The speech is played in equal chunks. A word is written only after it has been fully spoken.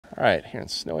All right, here in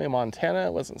snowy Montana,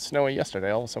 it wasn't snowy yesterday.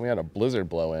 All of a sudden we had a blizzard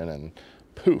blow in and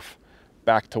poof,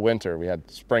 back to winter. We had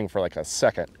spring for like a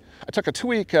second. I took a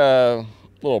 2-week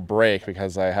little break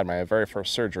because I had my very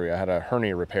first surgery. I had a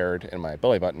hernia repaired in my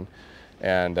belly button.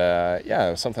 And yeah,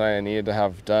 it was something I needed to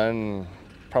have done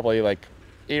probably like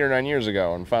 8 or 9 years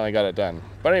ago, and finally got it done.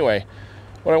 But anyway,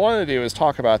 what I wanted to do is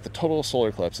talk about the total solar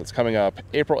eclipse that's coming up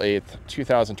April 8th,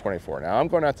 2024. Now, I'm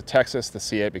going out to Texas to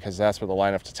see it because that's where the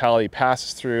line of totality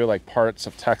passes through, like parts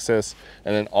of Texas,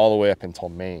 and then all the way up until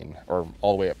Maine, or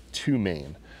all the way up to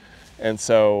Maine. And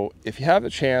so if you have the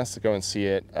chance to go and see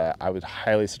it, I would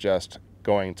highly suggest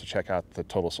going to check out the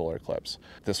total solar eclipse.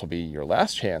 This will be your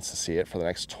last chance to see it for the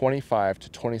next 25 to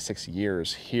 26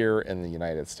 years here in the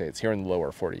United States, here in the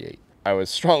lower 48. I would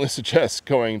strongly suggest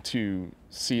going to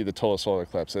see the total solar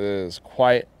eclipse. It is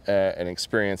quite an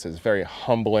experience. It's very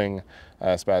humbling.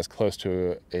 It's about as close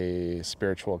to a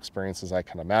spiritual experience as I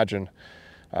can imagine.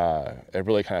 It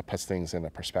really kind of puts things into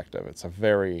perspective. It's a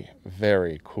very,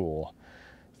 very cool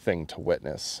thing to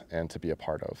witness and to be a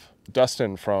part of.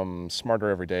 Dustin from Smarter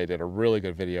Every Day did a really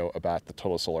good video about the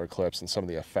total solar eclipse and some of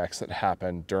the effects that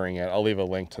happened during it. I'll leave a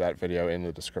link to that video in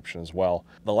the description as well.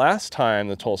 The last time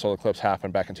the total solar eclipse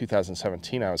happened, back in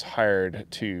 2017, I was hired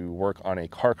to work on a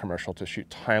car commercial to shoot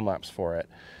time-lapse for it.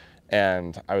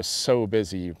 And I was so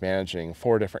busy managing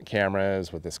 4 different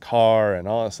cameras with this car and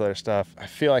all this other stuff. I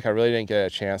feel like I really didn't get a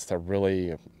chance to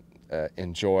really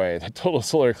enjoy the total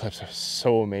solar eclipse. It was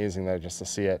so amazing though, just to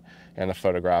see it and to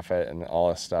photograph it and all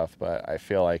this stuff. But I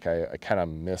feel like I kind of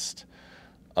missed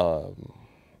kind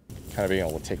of being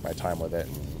able to take my time with it.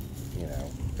 And, you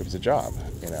know, it was a job,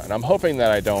 you know, and I'm hoping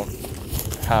that I don't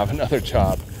have another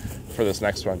job for this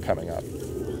next one coming up.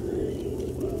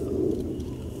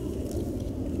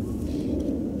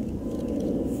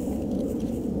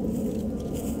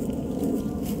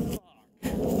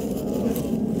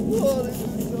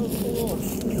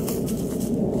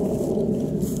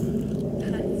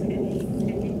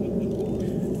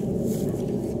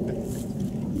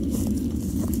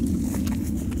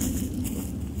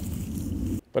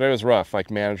 But it was rough,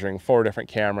 like managing 4 different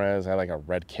cameras. I had like a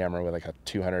red camera with like a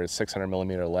 200, 600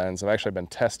 millimeter lens. I've actually been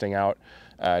testing out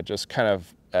just kind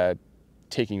of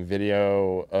taking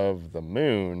video of the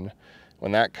moon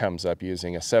when that comes up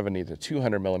using a 70 to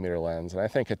 200 millimeter lens. And I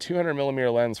think a 200 millimeter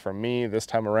lens for me this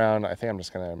time around, I think I'm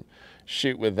just gonna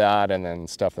shoot with that and then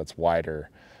stuff that's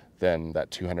wider than that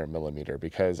 200 millimeter,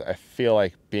 because I feel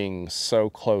like being so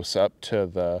close up to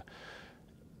the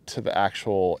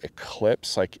actual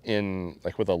eclipse, like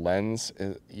with a lens,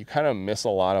 you kind of miss a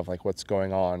lot of like what's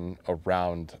going on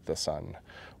around the sun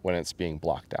when it's being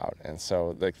blocked out. And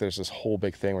so like there's this whole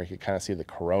big thing where you can kind of see the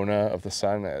corona of the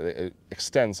sun. It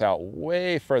extends out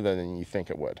way further than you think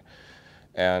it would.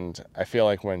 And I feel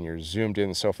like when you're zoomed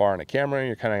in so far on a camera,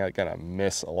 you're kind of like gonna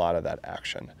miss a lot of that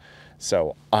action.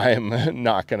 So I'm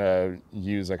not gonna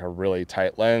use like a really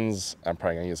tight lens. I'm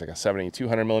probably gonna use like a 70,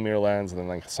 200 millimeter lens, and then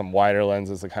like some wider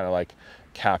lenses to kind of like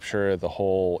capture the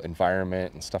whole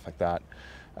environment and stuff like that.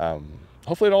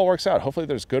 Hopefully it all works out. Hopefully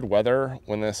there's good weather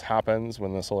when this happens,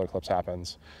 when the solar eclipse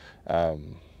happens.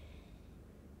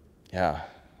 Yeah,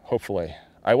 hopefully.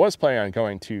 I was planning on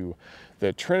going to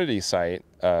the Trinity site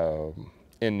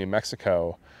in New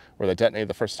Mexico, where they detonated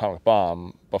the first atomic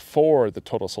bomb, before the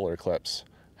total solar eclipse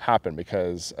happened,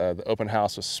 because the open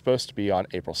house was supposed to be on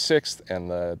April 6th and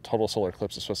the total solar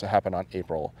eclipse was supposed to happen on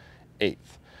April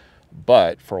 8th.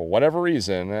 But for whatever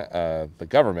reason, the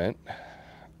government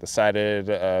decided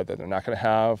that they're not going to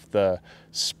have the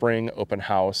spring open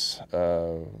house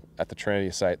at the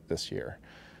Trinity site this year.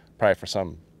 Probably for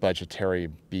some budgetary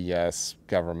BS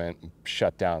government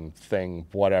shutdown thing,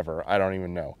 whatever, I don't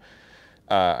even know.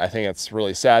 I think it's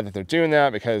really sad that they're doing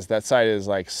that, because that site is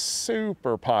like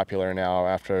super popular now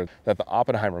after that the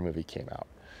Oppenheimer movie came out.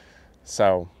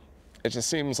 So it just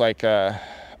seems like a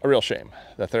real shame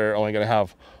that they're only going to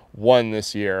have one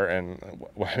this year. And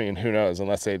I mean, who knows,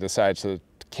 unless they decide to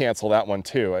cancel that one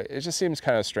too. It just seems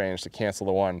kind of strange to cancel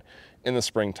the one in the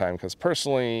springtime, because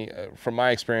personally, from my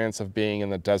experience of being in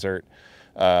the desert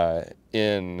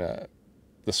in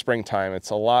the springtime,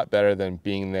 it's a lot better than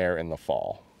being there in the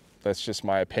fall. That's just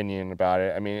my opinion about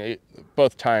it. I mean,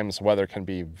 both times weather can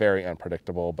be very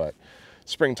unpredictable, but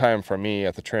springtime for me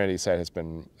at the Trinity site has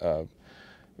been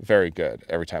very good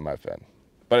every time I've been.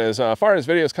 But as far as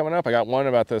videos coming up, I got one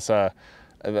about this,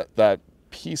 that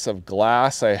piece of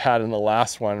glass I had in the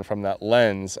last one from that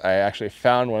lens. I actually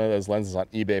found one of those lenses on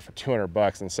eBay for 200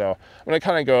 bucks. And so I'm gonna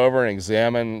kind of go over and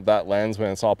examine that lens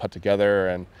when it's all put together,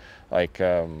 and like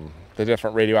the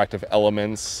different radioactive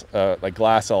elements, like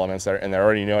glass elements, that are, and I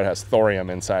already know it has thorium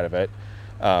inside of it.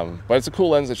 But it's a cool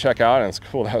lens to check out, and it's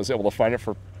cool that I was able to find it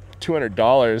for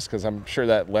 $200, because I'm sure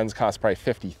that lens cost probably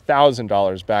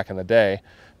 $50,000 back in the day,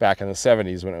 back in the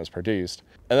 70s when it was produced.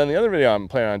 And then the other video I'm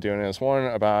planning on doing is one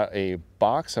about a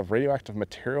box of radioactive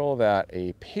material that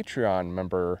a Patreon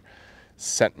member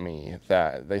sent me.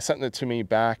 That they sent it to me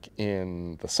back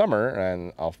in the summer,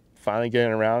 and I'll finally get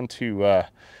around to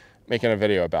making a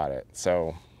video about it.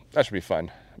 So that should be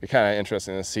fun. It'd be kind of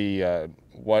interesting to see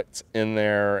what's in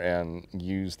there and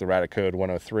use the Radicode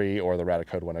 103 or the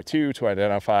Radicode 102 to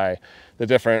identify the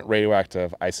different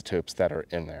radioactive isotopes that are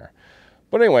in there.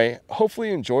 But anyway, hopefully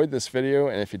you enjoyed this video,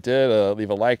 and if you did, leave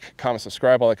a like, comment,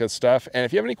 subscribe, all that good stuff. And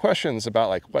if you have any questions about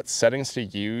like what settings to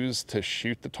use to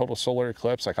shoot the total solar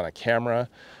eclipse, like on a camera,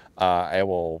 I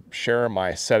will share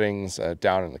my settings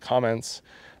down in the comments.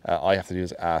 All you have to do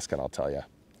is ask and I'll tell you,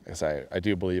 because I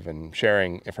do believe in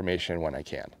sharing information when I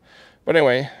can. But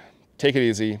anyway, take it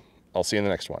easy. I'll see you in the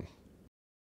next one.